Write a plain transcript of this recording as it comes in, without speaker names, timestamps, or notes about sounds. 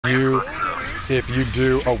you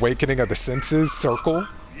do Awakening of the Senses circle,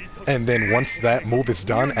 and then once that move is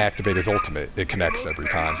done, activate his ultimate. It connects every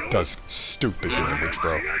time. Does stupid damage,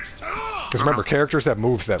 bro. Because remember, characters have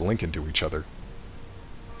moves that link into each other.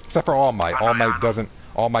 Except for All Might. All Might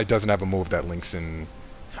doesn't have a move that links in.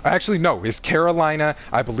 Actually, no. His Carolina,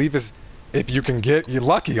 I believe, is, if you can get you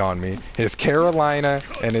lucky on me, his Carolina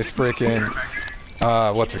and his freaking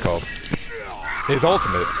what's it called? His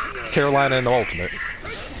ultimate. Carolina and the ultimate.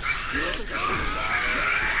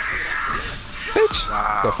 Bitch!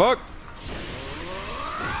 Wow. The fuck?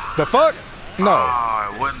 The fuck? No.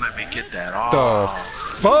 Oh, it wouldn't let me get that. Oh. The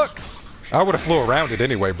fuck? I would have flew around it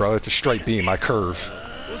anyway, bro. It's a straight beam. I curve.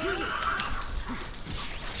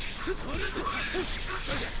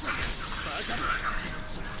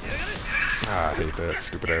 Ah, I hate that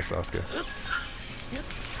stupid ass Sasuke.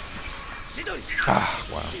 Ah,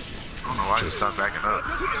 wow. I don't know why you stopped backing up.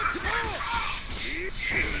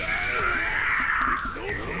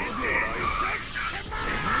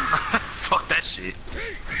 Fuck that shit.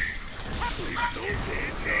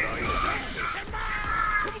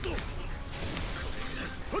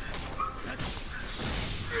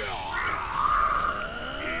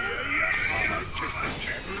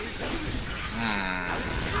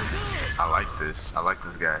 I like this. I like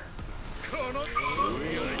this guy.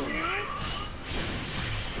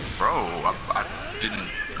 Bro, I didn't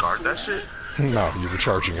guard that shit? No, you were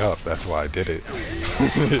charging up. That's why I did it.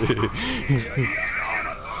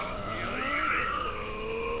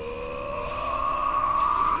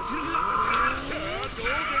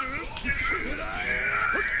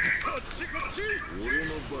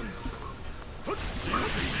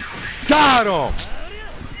 Got him!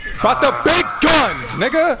 Got the big guns,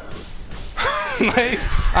 nigga! Like,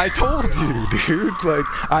 I told you, dude. Like,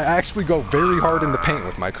 I actually go very hard in the paint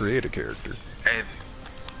with my creative character. Hey,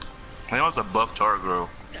 he was a buff Targo,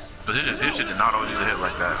 but his shit did not always use a hit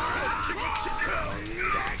like that.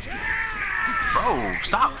 Bro,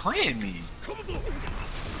 stop playing me.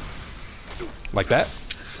 Like that?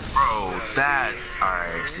 Bro, that's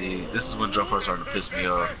alright. See, this is when Jump Force started to piss me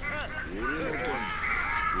off.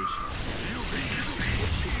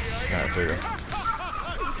 Alright, there you go.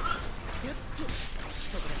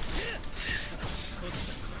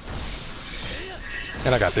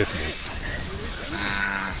 And I got this move.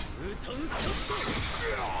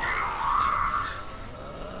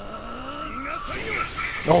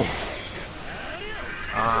 Oh!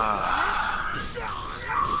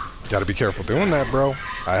 Gotta be careful doing that, bro.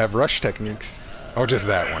 I have rush techniques. Oh, just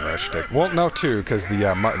that one rush tech. Well, no, two, because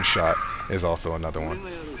the mutton shot is also another one.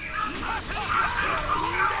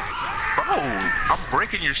 Bro, I'm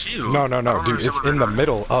breaking your shield. No, dude. It's in the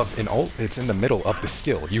middle of an ult. It's in the middle of the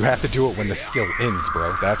skill. You have to do it when the skill ends,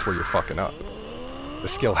 bro. That's where you're fucking up. The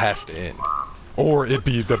skill has to end, or it'd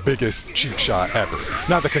be the biggest cheap shot ever.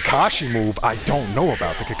 Now the Kakashi move, I don't know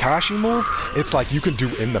about. The Kakashi move, it's like you can do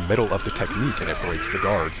in the middle of the technique and it breaks the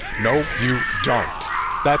guard. No, you don't.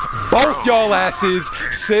 That's both y'all asses.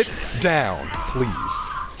 Sit down, please.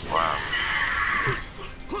 Wow.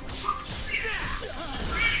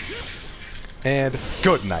 And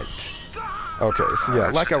good night. Okay, so yeah,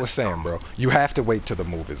 like I was saying, bro, you have to wait till the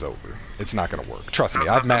move is over. It's not gonna work. Trust me,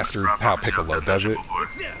 I've mastered how Piccolo does it.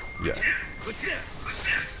 Yeah.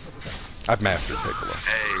 I've mastered Piccolo.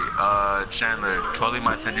 Hey, Chandler, Twilly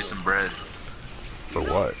might send you some bread. For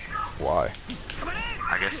what? Why?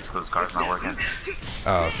 I guess it's because his car's not working.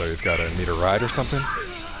 Oh, so he's gotta need a ride or something?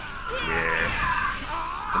 Yeah.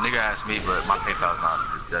 The nigga asked me, but my PayPal's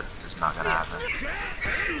not. That's just not gonna happen.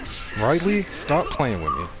 Riley, stop playing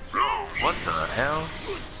with me. What the hell?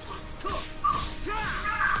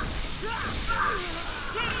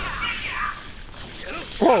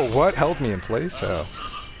 Whoa, what? Held me in place? How?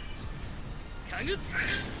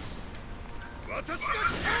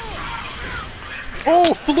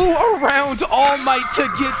 Oh, flew around All Might to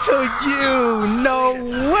get to you! No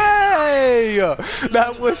way!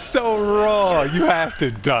 That was so raw. You have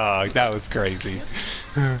to, dog. That was crazy.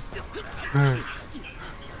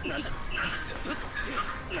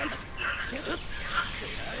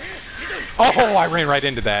 Oh, I ran right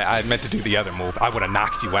into that. I meant to do the other move. I would have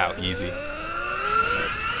knocked you out easy.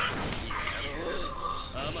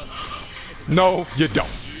 No, you don't.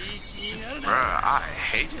 Bruh, I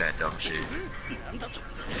hate that dumb shit.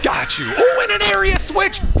 Got you. Oh, and an area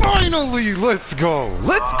switch. Finally, let's go.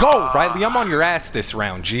 Let's go, Riley. I'm on your ass this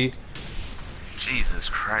round, G. Jesus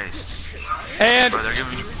Christ. And Bro, they're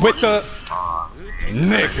giving you with the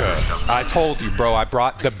nigga, I told you, bro. I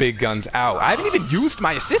brought the big guns out. I haven't even used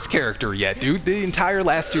my assist character yet, dude. The entire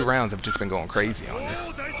last 2 rounds have just been going crazy on you.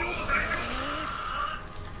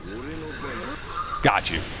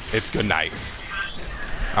 Got you. It's good night.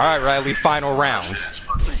 Alright, Riley, final round.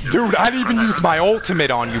 Dude, I didn't even use my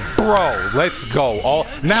ultimate on you, bro. Let's go.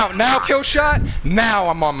 Now kill shot. Now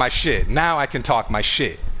I'm on my shit. Now I can talk my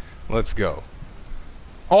shit. Let's go.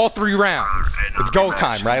 All 3 rounds. It's go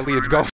time, Riley. It's go